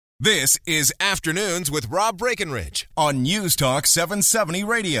This is Afternoons with Rob Breckenridge on News Talk 770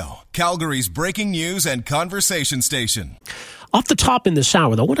 Radio, Calgary's breaking news and conversation station. Off the top in this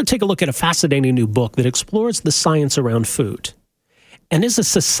hour, though, I want to take a look at a fascinating new book that explores the science around food. And as a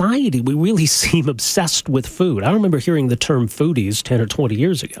society, we really seem obsessed with food. I remember hearing the term foodies 10 or 20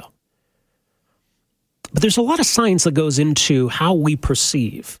 years ago. But there's a lot of science that goes into how we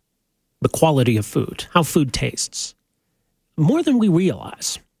perceive the quality of food, how food tastes, more than we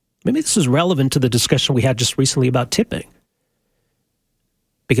realize. Maybe this is relevant to the discussion we had just recently about tipping.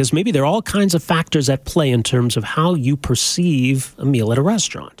 Because maybe there are all kinds of factors at play in terms of how you perceive a meal at a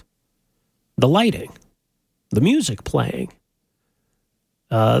restaurant. The lighting, the music playing,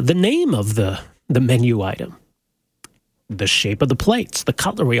 the name of the menu item, the shape of the plates, the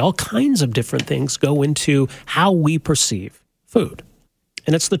cutlery, all kinds of different things go into how we perceive food.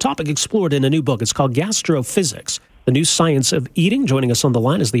 And it's the topic explored in a new book. It's called Gastrophysics, The New Science of Eating. Joining us on the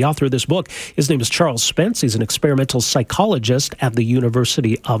line is the author of this book. His name is Charles Spence. He's an experimental psychologist at the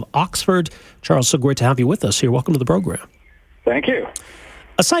University of Oxford. Charles, so great to have you with us here. Welcome to the program. Thank you.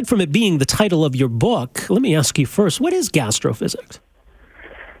 Aside from it being the title of your book, let me ask you first, what is gastrophysics?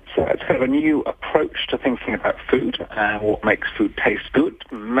 So it's kind of a new approach to thinking about food and what makes food taste good,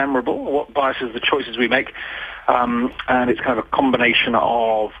 memorable, what biases the choices we make. And it's kind of a combination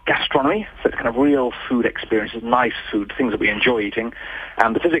of gastronomy, so it's kind of real food experiences, nice food, things that we enjoy eating.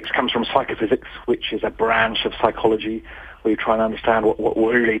 And the physics comes from psychophysics, which is a branch of psychology where you try and understand what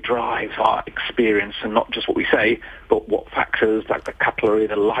really drives our experience, and not just what we say, but what factors like the cutlery,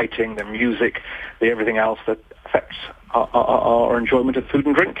 the lighting, the music, the everything else that affects our enjoyment of food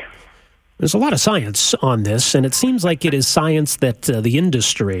and drink. There's a lot of science on this, and it seems like it is science that the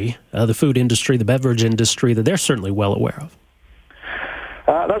industry, the food industry, the beverage industry, that they're certainly well aware of.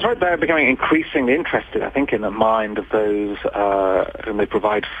 That's right. They're becoming increasingly interested, I think, in the mind of those whom they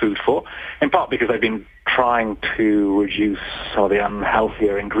provide food for, in part because they've been trying to reduce some of the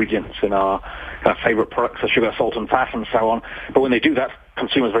unhealthier ingredients in our favorite products, the sugar, salt, and fat, and so on. But when they do that,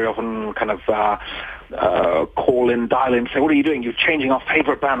 consumers very often kind of call in, dial in, say, what are you doing? You're changing our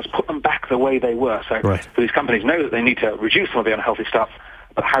favorite brands, put them back the way they were. So these companies know that they need to reduce some of the unhealthy stuff,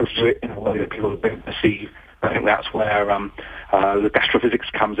 but how to do it in a way that people don't perceive. I think that's where the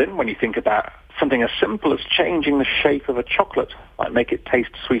gastrophysics comes in. When you think about something as simple as changing the shape of a chocolate, like make it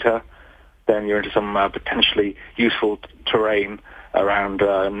taste sweeter, then you're into some potentially useful terrain around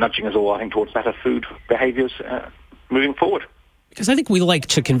nudging us all, I think, towards better food behaviors moving forward. Because I think we like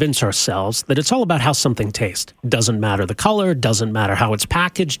to convince ourselves that it's all about how something tastes. Doesn't matter the color, doesn't matter how it's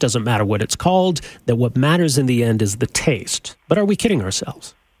packaged, doesn't matter what it's called, that what matters in the end is the taste. But are we kidding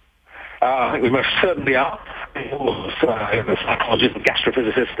ourselves? I think we most certainly are. All of us, the psychologists and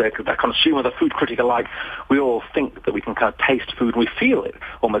gastrophysicists, the consumer, the food critic alike, we all think that we can kind of taste food and we feel it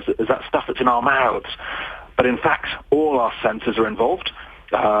almost as that stuff that's in our mouths. But in fact, all our senses are involved.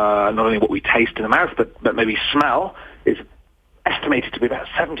 Not only what we taste in the mouth, but maybe smell is estimated to be about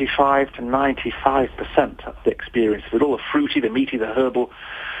 75 to 95% of the experience. With all the fruity, the meaty, the herbal,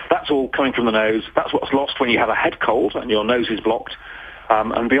 that's all coming from the nose. That's what's lost when you have a head cold and your nose is blocked.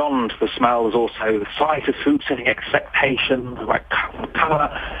 And beyond the smell, there's also the sight of food, setting expectations, like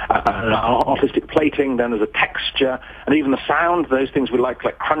colour, artistic plating. Then there's a texture, and even the sound. Those things we like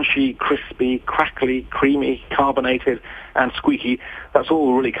crunchy, crispy, crackly, creamy, carbonated, and squeaky. That's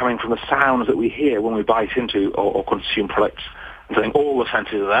all really coming from the sounds that we hear when we bite into or consume products. And so I think all the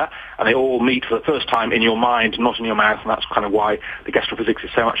senses are there, and they all meet for the first time in your mind, not in your mouth. And that's kind of why the gastrophysics is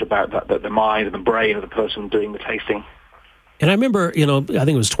so much about the mind and the brain of the person doing the tasting. And I remember, I think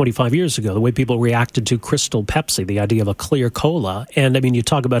it was 25 years ago, the way people reacted to Crystal Pepsi, the idea of a clear cola. And I mean, you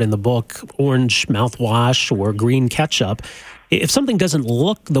talk about in the book orange mouthwash or green ketchup. If something doesn't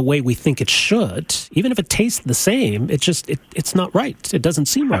look the way we think it should, even if it tastes the same, it's not right. It doesn't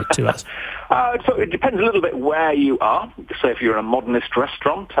seem right to us. So it depends a little bit where you are. So if you're in a modernist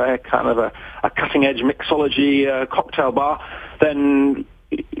restaurant, kind of a cutting-edge mixology cocktail bar, then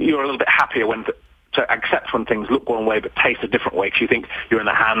you're a little bit happier to accept when things look one way but taste a different way, because you think you're in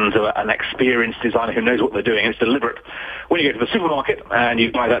the hands of an experienced designer who knows what they're doing, and it's deliberate. When you go to the supermarket and you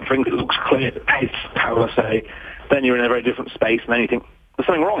buy that drink that looks clear, it tastes, how will I say, then you're in a very different space, and then you think, there's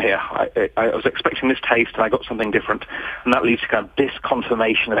something wrong here. I was expecting this taste and I got something different, and that leads to kind of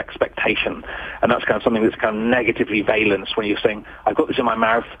disconfirmation of expectation, and that's kind of something that's kind of negatively valenced when you're saying, I've got this in my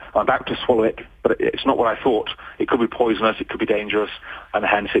mouth, I'm about to swallow it, but it's not what I thought. It could be poisonous, it could be dangerous, and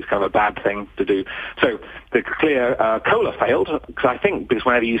hence it's kind of a bad thing to do. So the clear cola failed, because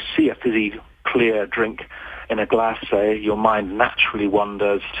whenever you see a fizzy, clear drink in a glass, say, your mind naturally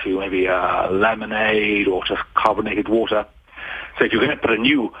wanders to maybe lemonade or to carbonated water. So if you're going to put a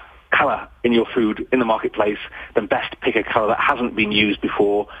new colour in your food in the marketplace, then best pick a colour that hasn't been used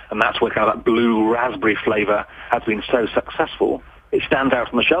before, and that's where kind of that blue raspberry flavour has been so successful. It stands out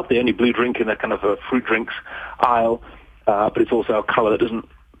on the shelf, the only blue drink in the kind of fruit drinks aisle, but it's also a colour that doesn't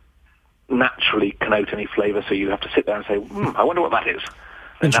naturally connote any flavour, so you have to sit there and say, I wonder what that is.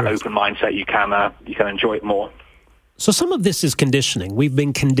 In that open mindset, you can enjoy it more. So some of this is conditioning. We've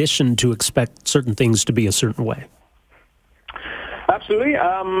been conditioned to expect certain things to be a certain way. Absolutely.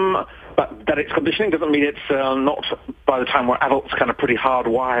 But that it's conditioning doesn't mean it's not, by the time we're adults, kind of pretty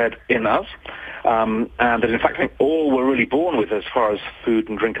hardwired in us. And that, in fact, I think all we're really born with as far as food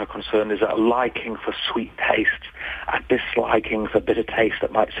and drink are concerned is a liking for sweet tastes, a disliking for bitter taste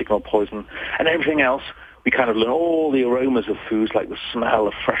that might signal poison, and everything else. We kind of learn all the aromas of foods, like the smell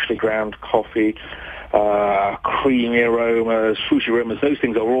of freshly ground coffee, creamy aromas, fruity aromas. Those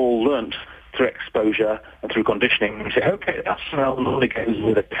things are all learnt through exposure and through conditioning. And we say, okay, that smell normally goes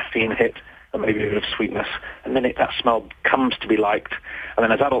with a caffeine hit and maybe a bit of sweetness. And then that smell comes to be liked. And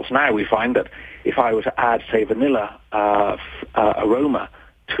then as adults now, we find that if I were to add, say, vanilla aroma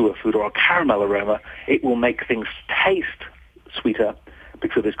to a food or a caramel aroma, it will make things taste sweeter.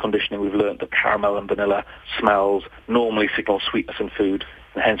 Because of this conditioning, we've learned that caramel and vanilla smells normally signal sweetness in food,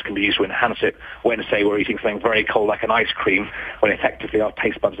 and hence can be used to enhance it when, say, we're eating something very cold like an ice cream, when effectively our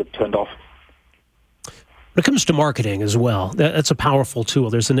taste buds are turned off. When it comes to marketing as well, that's a powerful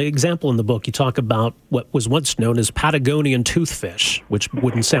tool. There's an example in the book. You talk about what was once known as Patagonian toothfish, which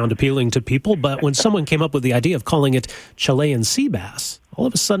wouldn't sound appealing to people, but when someone came up with the idea of calling it Chilean sea bass, all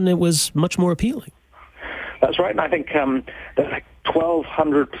of a sudden it was much more appealing. That's right, and I think there's like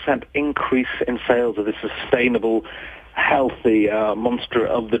 1,200% increase in sales of this sustainable, healthy monster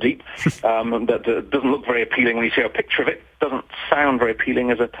of the deep that doesn't look very appealing when you see a picture of it, doesn't sound very appealing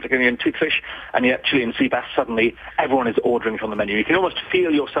as a Patagonian toothfish, and yet Chilean sea bass, suddenly everyone is ordering it on the menu. You can almost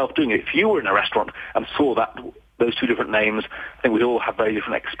feel yourself doing it. If you were in a restaurant and saw those two different names, I think we'd all have very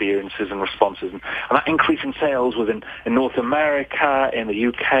different experiences and responses. And that increase in sales was in North America, in the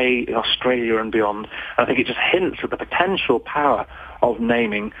UK, in Australia and beyond. And I think it just hints at the potential power of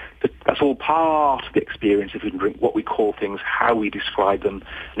naming. That's all part of the experience of food and drink, what we call things, how we describe them.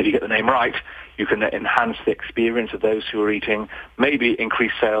 And if you get the name right, you can enhance the experience of those who are eating, maybe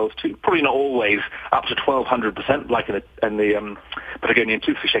increase sales to, probably not always up to 1,200%, like in the Patagonian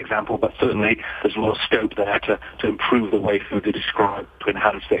toothfish example, but certainly there's a lot of scope there to improve the way food is described, to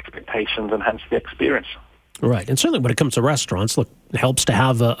enhance the expectations, enhance the experience. Right, and certainly when it comes to restaurants, look, it helps to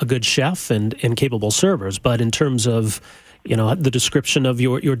have a good chef and capable servers, but in terms of the description of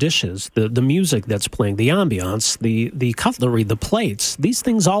your dishes, the music that's playing, the ambiance, the cutlery, the plates, these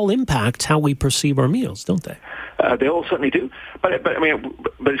things all impact how we perceive our meals, don't they? They all certainly do. But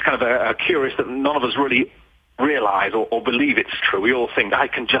it's kind of curious that none of us really realize or believe it's true. We all think, I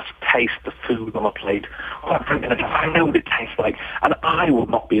can just taste the food on a plate, or I'm drinking it, I know what it tastes like, and I will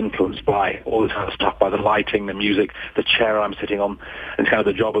not be influenced by all this other stuff, by the lighting, the music, the chair I'm sitting on. And it's kind of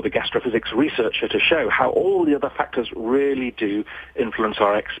the job of the gastrophysics researcher to show how all the other factors really do influence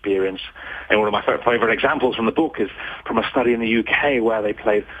our experience. And one of my favorite examples from the book is from a study in the UK where they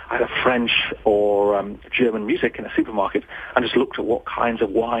played either French or German music in a supermarket and just looked at what kinds of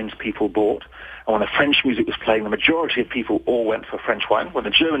wines people bought. And when the French music was playing, the majority of people all went for French wine. When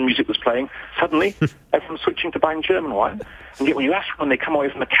the German music was playing, suddenly everyone's switching to buying German wine. And yet when you ask when they come away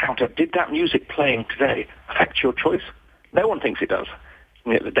from the counter, did that music playing today affect your choice? No one thinks it does.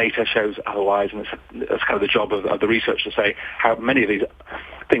 And yet the data shows otherwise, and it's kind of the job of the research to say how many of these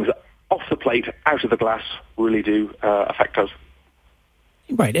things off the plate, out of the glass, really do affect us.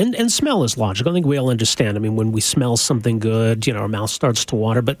 Right, and smell is logical. I think we all understand. I mean, when we smell something good, our mouth starts to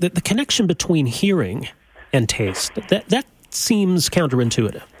water. But the connection between hearing and taste, that seems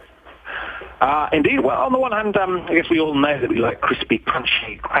counterintuitive. Indeed. Well, on the one hand, I guess we all know that we like crispy,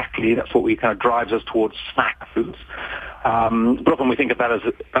 crunchy, crackly. That's what we kind of drives us towards snack foods. But often we think of that as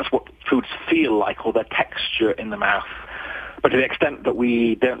that's what foods feel like, or their texture in the mouth. But to the extent that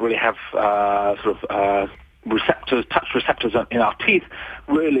we don't really have touch receptors in our teeth,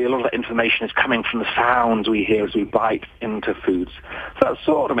 really a lot of that information is coming from the sounds we hear as we bite into foods. So that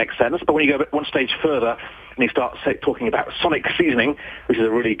sort of makes sense, but when you go one stage further and you start talking about sonic seasoning, which is a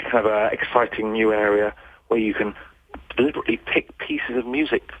really kind of exciting new area where you can deliberately pick pieces of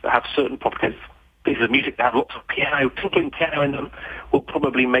music that have certain properties. Pieces of music that have lots of tinkling piano in them will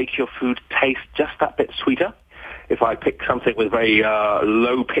probably make your food taste just that bit sweeter. If I pick something with very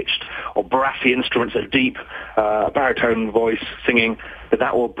low-pitched or brassy instruments, a deep baritone voice singing,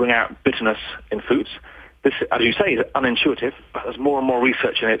 that will bring out bitterness in foods. This, as you say, is unintuitive, but there's more and more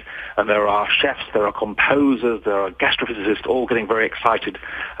research in it, and there are chefs, there are composers, there are gastrophysicists all getting very excited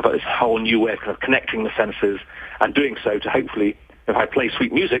about this whole new way of kind of connecting the senses and doing so to hopefully, if I play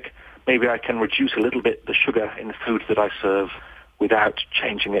sweet music, maybe I can reduce a little bit the sugar in the foods that I serve without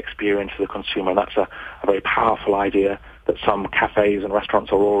changing the experience of the consumer. And that's a very powerful idea that some cafes and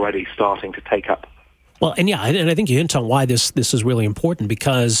restaurants are already starting to take up. Well, and I think you hint on why this is really important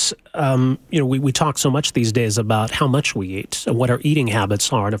because, we talk so much these days about how much we eat and what our eating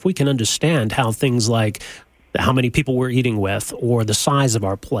habits are. And if we can understand how things like how many people we're eating with or the size of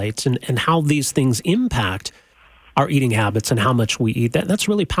our plates and how these things impact our eating habits and how much we eat, that's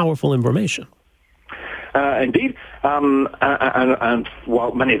really powerful information. Indeed. And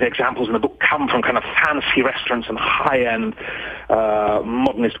while many of the examples in the book come from kind of fancy restaurants and high-end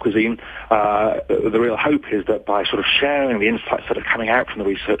modernist cuisine, the real hope is that by sort of sharing the insights that are coming out from the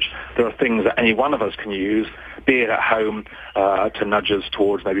research, there are things that any one of us can use, be it at home, to nudge us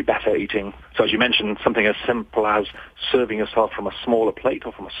towards maybe better eating. So as you mentioned, something as simple as serving yourself from a smaller plate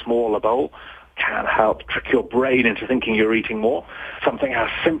or from a smaller bowl can help trick your brain into thinking you're eating more. Something as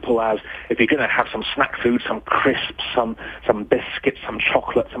simple as if you're going to have some snack food, some crisps, some biscuits, some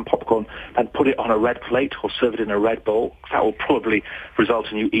chocolate, some popcorn, and put it on a red plate or serve it in a red bowl. That will probably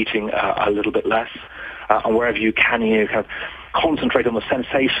result in you eating a little bit less. And wherever you can, you kind of concentrate on the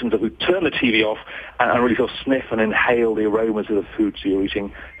sensations of turn the TV off and really sort of sniff and inhale the aromas of the foods you're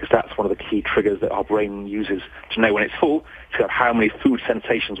eating, because that's one of the key triggers that our brain uses to know when it's full, to how many food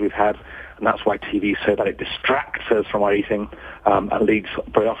sensations we've had. And that's why TV is so that it distracts us from our eating and leads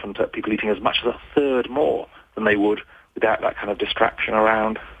very often to people eating as much as a third more than they would without that kind of distraction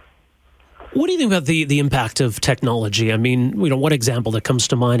around. What do you think about the impact of technology? I mean, one example that comes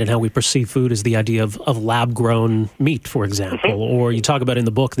to mind in how we perceive food is the idea of lab-grown meat, for example. Mm-hmm. Or you talk about in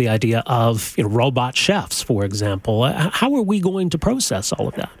the book the idea of robot chefs, for example. How are we going to process all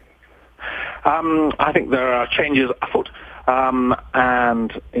of that? I think there are changes afoot.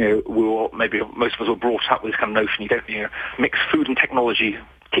 And maybe most of us were brought up with this kind of notion you don't mix food and technology,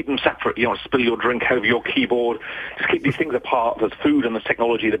 keep them separate. You don't spill your drink over your keyboard. Just keep these things apart. There's food and the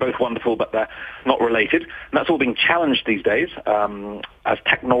technology. They're both wonderful, but they're not related. And that's all being challenged these days as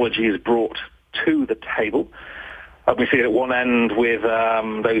technology is brought to the table. We see it at one end with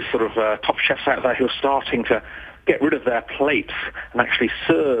those sort of top chefs out there who are starting to get rid of their plates and actually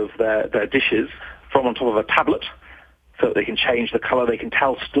serve their dishes from on top of a tablet, so that they can change the color, they can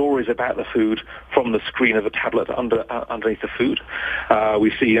tell stories about the food from the screen of the tablet underneath the food.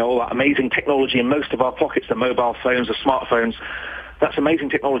 We see all that amazing technology in most of our pockets, the mobile phones, the smartphones. That's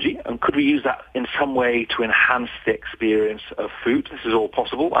amazing technology, and could we use that in some way to enhance the experience of food? This is all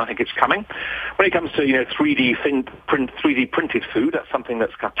possible. I think it's coming. When it comes to 3D printed food, that's something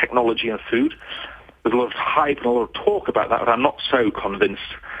that's got technology and food. There's a lot of hype and a lot of talk about that, but I'm not so convinced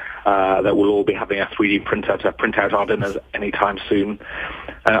that we'll all be having a 3D printer to print out our dinners anytime soon.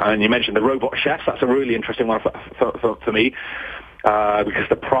 And you mentioned the robot chefs. That's a really interesting one for me, because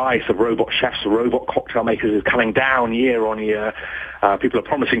the price of robot chefs, robot cocktail makers, is coming down year on year. People are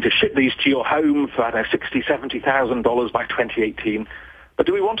promising to ship these to your home for, $60,000, $70,000 by 2018. But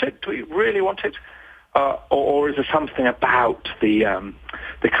do we want it? Do we really want it? Or is there something about the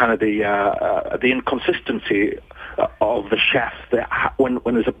inconsistency of the chef that when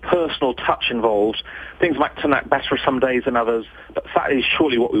there's a personal touch involved, things might turn out better some days than others, but that is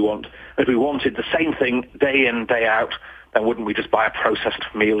surely what we want. If we wanted the same thing day in, day out, then wouldn't we just buy a processed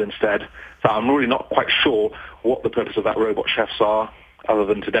meal instead? So I'm really not quite sure what the purpose of that robot chefs are, other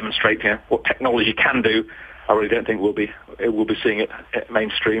than to demonstrate what technology can do. I really don't think we'll be seeing it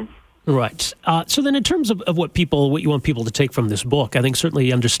mainstream. Right. So then in terms of what you want people to take from this book, I think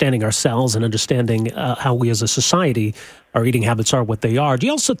certainly understanding ourselves and understanding how we as a society, our eating habits are what they are. Do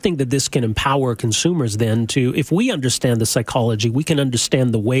you also think that this can empower consumers then to, if we understand the psychology, we can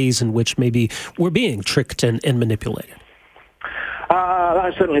understand the ways in which maybe we're being tricked and manipulated?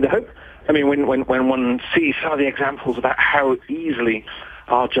 That's certainly the hope. I mean, when one sees some of the examples about how easily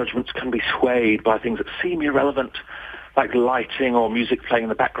our judgments can be swayed by things that seem irrelevant, like lighting or music playing in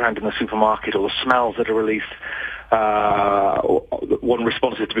the background in the supermarket, or the smells that are released, one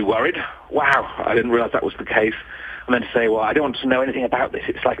response is to be worried. Wow, I didn't realize that was the case. And then to say, well, I don't want to know anything about this.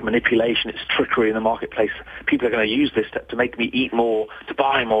 It's like manipulation. It's trickery in the marketplace. People are going to use this to make me eat more, to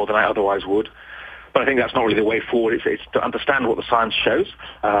buy more than I otherwise would. But I think that's not really the way forward. It's to understand what the science shows,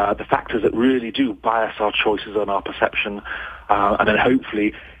 the factors that really do bias our choices and our perception, and then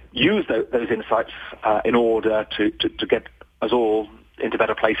hopefully use those insights in order to get us all into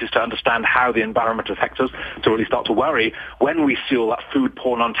better places, to understand how the environment affects us, to really start to worry when we see all that food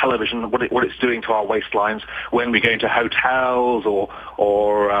porn on television, what it's doing to our waistlines, when we go into hotels or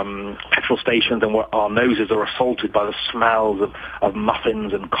petrol stations and our noses are assaulted by the smells of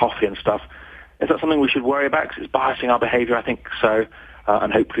muffins and coffee and stuff. Is that something we should worry about? Because it's biasing our behavior, I think so.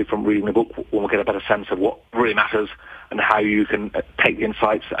 And hopefully from reading the book, we'll get a better sense of what really matters and how you can take the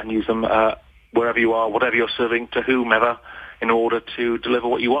insights and use them wherever you are, whatever you're serving to whomever, in order to deliver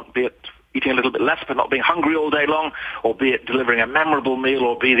what you want, be it eating a little bit less but not being hungry all day long, or be it delivering a memorable meal,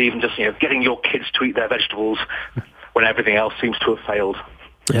 or be it even just getting your kids to eat their vegetables when everything else seems to have failed.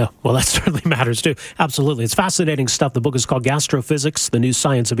 Yeah, well, that certainly matters too. Absolutely. It's fascinating stuff. The book is called Gastrophysics, The New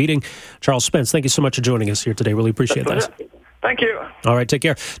Science of Eating. Charles Spence, thank you so much for joining us here today. Really appreciate this. Thank you. All right, take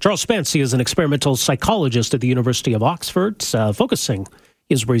care. Charles Spence, he is an experimental psychologist at the University of Oxford, focusing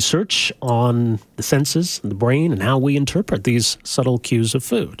his research on the senses and the brain and how we interpret these subtle cues of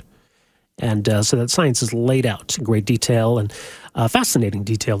food. And so that science is laid out in great detail and fascinating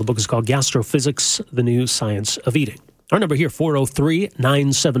detail. The book is called Gastrophysics, The New Science of Eating. Our number here,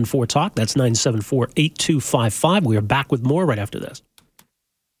 403-974-TALK. That's 974-8255. We are back with more right after this.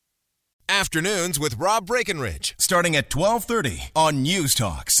 Afternoons with Rob Breckenridge, starting at 12:30 on News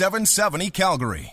Talk 770 Calgary.